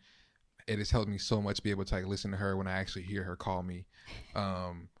communication. It has helped me so much to be able to like listen to her when I actually hear her call me.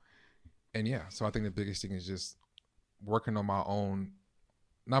 And yeah, so I think the biggest thing is just working on my own,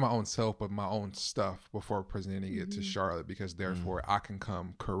 not my own self, but my own stuff before presenting it to Charlotte, because therefore I can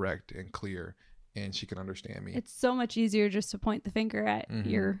come correct and clear and she can understand me. It's so much easier just to point the finger at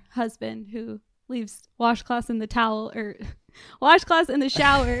your husband who leaves washcloths in the towel or washcloths in the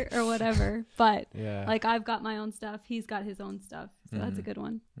shower or whatever. But like I've got my own stuff. He's got his own stuff. So that's a good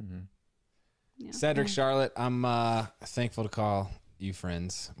one. Yeah. Cedric, Charlotte, I'm thankful to call you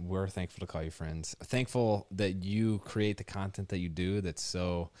friends. We're thankful to call you friends. Thankful that you create the content that you do that's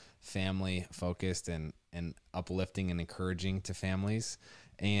so family focused and uplifting and encouraging to families.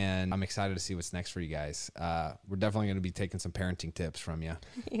 And I'm excited to see what's next for you guys. We're definitely going to be taking some parenting tips from you.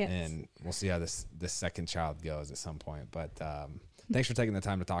 Yes. And we'll see how this second child goes at some point. But thanks for taking the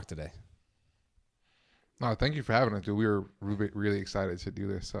time to talk today. No, thank you for having us, dude. We were really excited to do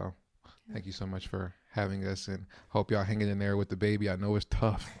this. So thank you so much for having us, and hope y'all hanging in there with the baby. I know it's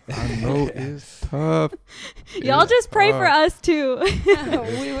tough. Y'all just pray for us too. We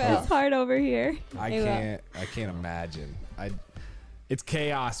will. It's hard over here. I can't imagine. It's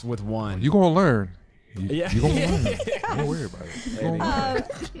chaos with one. You gonna learn. You gonna learn. Don't worry about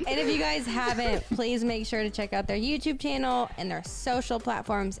it. And if you guys haven't, please make sure to check out their YouTube channel and their social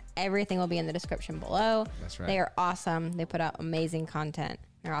platforms. Everything will be in the description below. That's right. They are awesome. They put out amazing content.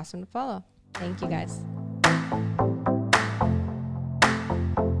 They're awesome to follow. Thank you, guys.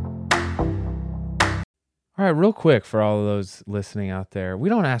 All right, real quick for all of those listening out there, we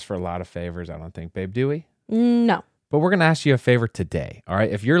don't ask for a lot of favors, I don't think, babe, do we? No. But we're going to ask you a favor today, all right?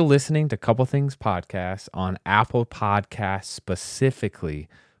 If you're listening to Couple Things Podcast on Apple Podcasts specifically,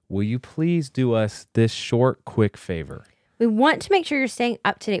 will you please do us this short, quick favor? We want to make sure you're staying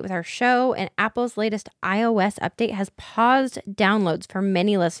up to date with our show, and Apple's latest iOS update has paused downloads for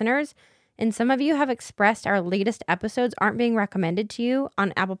many listeners, and some of you have expressed our latest episodes aren't being recommended to you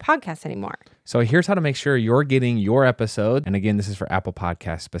on Apple Podcasts anymore. So here's how to make sure you're getting your episode. And again, this is for Apple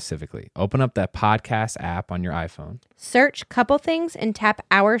Podcasts specifically. Open up that podcast app on your iPhone. Search Couple Things and tap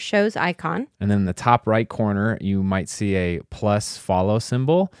our show's icon. And then in the top right corner, you might see a plus follow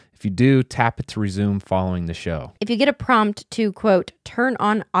symbol. If you do, tap it to resume following the show. If you get a prompt to, quote, turn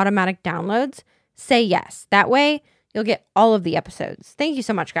on automatic downloads, say yes. That way, you'll get all of the episodes. Thank you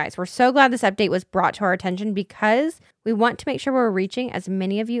so much, guys. We're so glad this update was brought to our attention because we want to make sure we're reaching as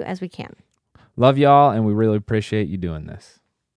many of you as we can. Love y'all, and we really appreciate you doing this.